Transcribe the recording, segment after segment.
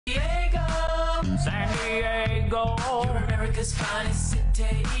Diego. You're America's finest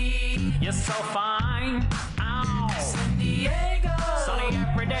city. You're so fine. Ow. San Diego. Sunny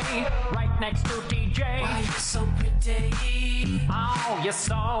every day, right next to DJ. Why you're so pretty. Oh, you're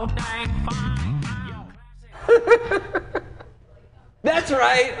so dang fine. That's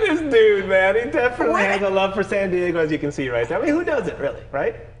right. This dude, man, he definitely has a love for San Diego, as you can see right there. I mean, who doesn't, really,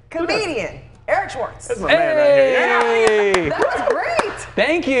 right? Comedian Eric Schwartz. That's my man right here. Hey! That was great.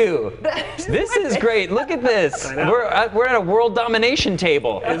 Thank you. This is great. Look at this. We're at a world domination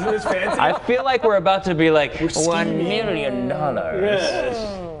table. Isn't this fancy? I feel like we're about to be like $1 million.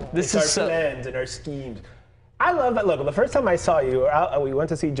 Yes. This It's is our so. plans and our schemes. I love that. Look, the first time I saw you, we went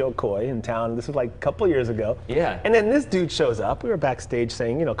to see Joe Coy in town. This was like a couple years ago. Yeah. And then this dude shows up. We were backstage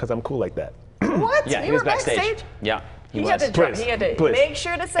saying, you know, because I'm cool like that. What? Yeah, You he was were backstage. Yeah, he Had was. to, Please, he had to please. make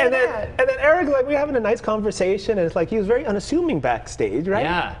sure to say And that. then Eric, like, we're having a nice conversation, and it's like he was very unassuming backstage, right?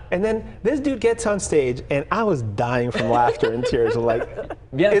 Yeah. And then this dude gets on stage, and I was dying from laughter and tears. Like,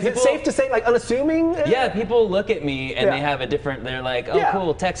 Yeah, is it people- safe to say, like, unassuming? Yeah, people look at me and Yeah. they have a different, they're like, oh, Yeah.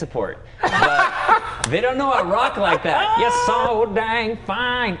 cool, tech support. But they don't know I rock like that. You're so dang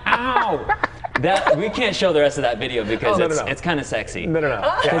fine. Ow. That we can't show the rest of that video because no, it's kind of sexy. No.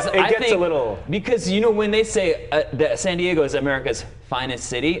 Yeah, Because it I gets think- a little. Because, you know, when they say that San Diego is America's finest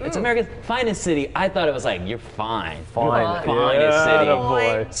city, it's America's finest city. I thought it was like, you're fine. Fine. You're the finest city. Yeah,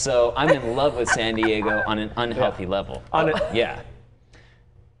 boy. So I'm in love with San Diego on an unhealthy level. Yeah.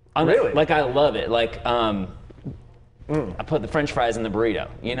 Really? Like, I love it. Like, I put the French fries in the burrito.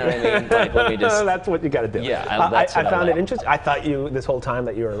 You know what I mean? Like, let me just. That's what you got to do. Yeah, I that's what I found it love. interesting. I thought you this whole time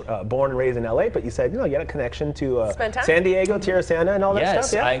that you were born and raised in LA, but you said, you know, you had a connection to Spend time? San Diego, Tierra Santa, and all that Yes,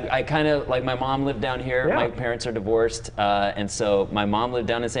 stuff. Yeah. I kind of, like, my mom lived down here. Yeah. My parents are divorced, and so my mom lived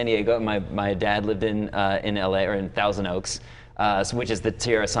down in San Diego. My dad lived in LA, or in Thousand Oaks, which is the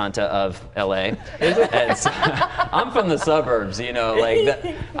Tierra Santa of LA. And so, I'm from the suburbs, you know, like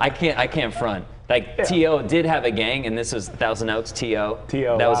that, I can't front. Like, Yeah. T.O. did have a gang, and this was Thousand Oaks, T.O.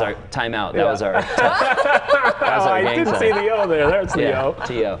 T.O., That was wow. our timeout. Yeah. That was our. I gang didn't sign. see the O there. There's the Yeah, O.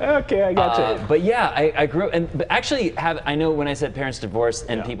 T.O. Okay, I got you. But yeah, I grew, but actually I know when I said parents divorced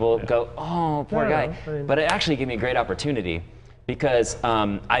and people go, oh, poor guy. I mean- But it actually gave me a great opportunity because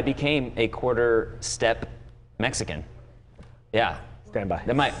I became a quarter step Mexican. Yeah. Stand by.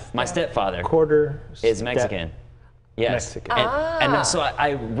 Then my stepfather Quarter is step Mexican. Yes. Mexican. And so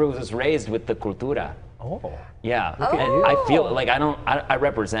I was raised with the cultura. Oh. Yeah, at and you. I feel like I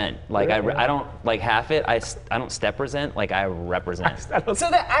represent. Like Yeah, yeah. I don't like half it. I don't step present. Like I represent. So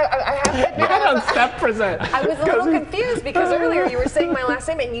that I have to admit, I don't step present. I was a little confused because earlier you were saying my last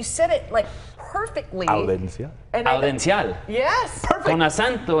name and you said it like perfectly. Audencial. And I- Audencial. Yes. Con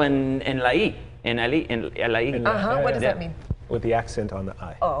acento en la I. En la I. What does Yeah. that mean? With the accent on the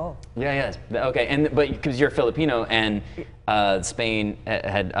I. Oh. Yeah, yeah. Okay, but because you're Filipino and Spain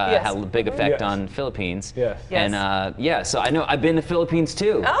had Yes. had a big effect Yes. on Philippines. Yes. And yeah, so I know I've been to Philippines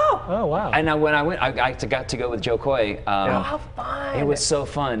too. Oh. Oh, wow. And when I went, I got to go with Joe Coy. How fun. It was so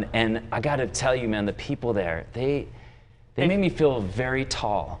fun, and I got to tell you, man, the people there, they made me feel very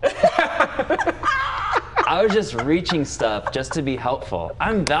tall. I was just reaching stuff just to be helpful.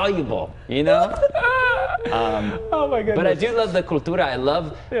 I'm valuable, you know. Oh my goodness. But I do love the cultura. I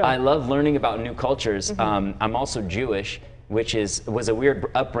love Yeah. learning about new cultures. I'm also Jewish, which was a weird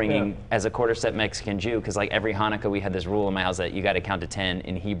upbringing as a quarter step Mexican Jew, because like every Hanukkah we had this rule in my house that you got to count to 10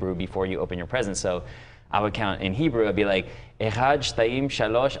 in Hebrew before you open your present. So I would count in Hebrew. I'd be like Echad, Shtaim,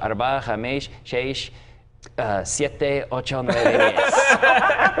 Shalosh, Arba, Chamesh, Sheish, Siete, Ocho, Nueve, Diez.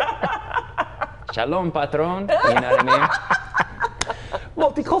 Shalom, patron. You know what I mean?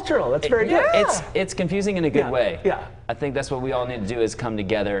 multicultural. That's very good. It's confusing in a good way. Yeah. I think that's what we all need to do is come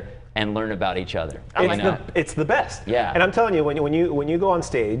together and learn about each other. It's the best. Yeah. And I'm telling you, when you go on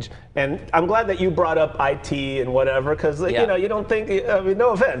stage, and I'm glad that you brought up IT and whatever, because you know you don't think. I mean, no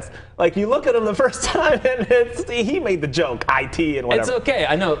offense. Like you look at him the first time, and he made the joke IT and whatever. It's okay.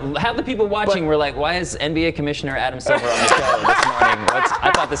 I know. Half the people watching were like, "Why is NBA Commissioner Adam Silver on the show this morning?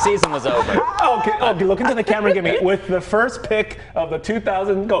 I thought the season was over." Okay, look into the camera and give me with the first pick of the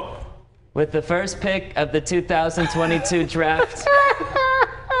 2000. Go. With the first pick of the 2022 draft,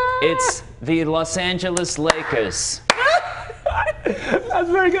 it's the Los Angeles Lakers. That's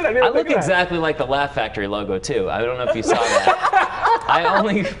very good. I look exactly like the Laugh Factory logo too. I don't know if you saw that. I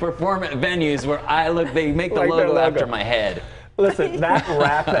only perform at venues where they make the Like logo their after my head. Listen, that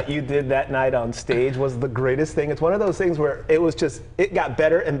rap that you did that night on stage was the greatest thing. It's one of those things where it got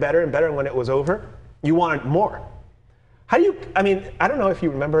better and better and better, and when it was over, you wanted more. How do you, I mean, I don't know if you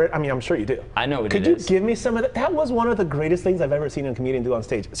remember it. I mean, I'm sure you do. I know what Could it you is. give me some of that? That was one of the greatest things I've ever seen a comedian do on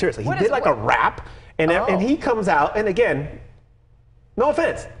stage. Seriously, he did like a rap, and he comes out, and again, no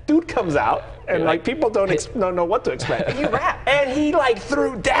offense, dude comes out, and like people don't know what to expect. You rap. And he like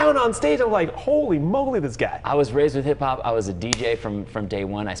threw down on stage. I'm like, holy moly, this guy. I was raised with hip hop. I was a DJ from day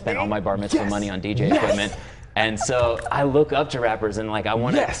one. I spent all my bar mitzvah money on DJ equipment. And so I look up to rappers and like I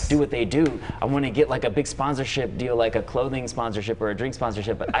want to do what they do. I want to get like a big sponsorship deal, like a clothing sponsorship or a drink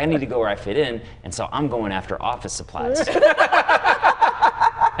sponsorship, but I need to go where I fit in. And so I'm going after office supplies. And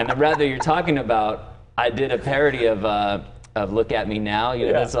the rapper you're talking about, I did a parody of Look at Me Now, you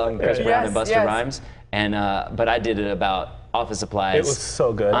know that song, Chris Brown and Busta Rhymes. And but I did it about office supplies. It was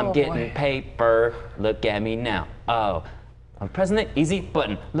so good. I'm getting paper, look at me now. Oh. I'm pressing the easy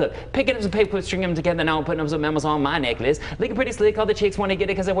button. Look, picking up some paper, stringing them together, now I'm putting up some memos on my necklace. Looking pretty slick, all the chicks want to get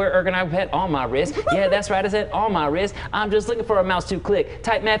it because I wear ergonomic pet on my wrist. Yeah, that's right, I said on my wrist. I'm just looking for a mouse to click.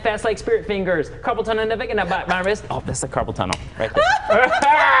 Type mad fast like spirit fingers. Carpal tunnel never gonna bite my wrist. Oh, that's the carpal tunnel right there.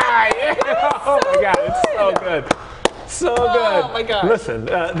 Oh my God, it's so good. So good. Oh my God. Listen,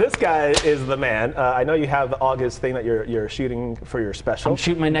 this guy is the man. I know you have the August thing that you're shooting for your special. I'm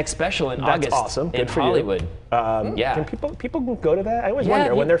shooting my next special in That's August awesome. Good in for Hollywood. Yeah. Can people go to that? I always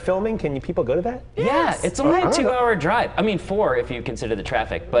wonder when they're filming. Can people go to that? Yeah, it's only a 2-hour drive. I mean, 4 if you consider the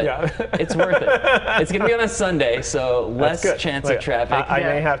traffic, but it's worth it. It's gonna be on a Sunday, so less chance of traffic. I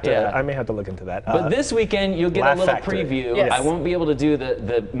may have to. I may have to look into that. But this weekend you'll get a little Factory. preview. Yes. I won't be able to do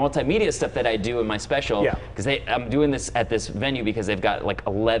the multimedia stuff that I do in my special because I'm doing this at this venue because they've got like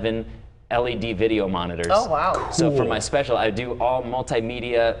 11 LED video monitors. Oh, wow. So for my special, I do all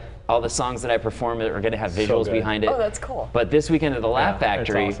multimedia. All the songs that I perform are going to have visuals behind it. Oh, that's cool. But this weekend at the Laugh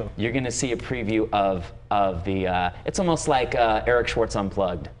Factory, awesome. you're going to see a preview of the. It's almost like Eric Schwartz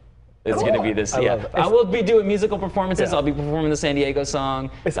Unplugged. It's going to be this. love it. I will be doing musical performances. I'll be performing the San Diego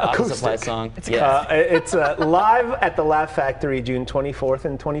song, It's the Office acoustic. Supply song. It's live at the Laugh Factory June 24th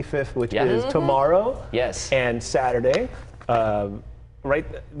and 25th, which is tomorrow. Yes. And Saturday. Right.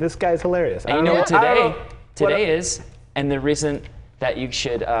 This guy's hilarious. And you know what today is, and the reason that you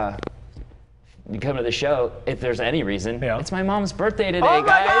should come to the show, if there's any reason, it's my mom's birthday today, Oh my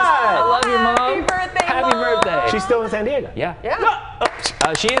guys. God! I love you, Mom. Happy birthday, Happy Mom. birthday. She's still in San Diego. Yeah.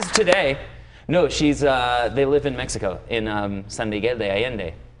 Yeah. She is today. No, she's. They live in Mexico, in San Miguel de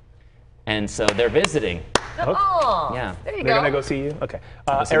Allende, and so they're visiting. Oh. Yeah. There you They're go. gonna go see you. Okay.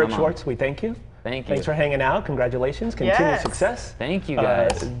 see Eric my mom. Schwartz, we thank you. Thank you. Thanks for hanging out. Congratulations. Continued Yes. success. Thank you,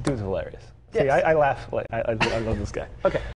 guys. Dude's hilarious. Yes. See, I laugh. I love this guy. Okay.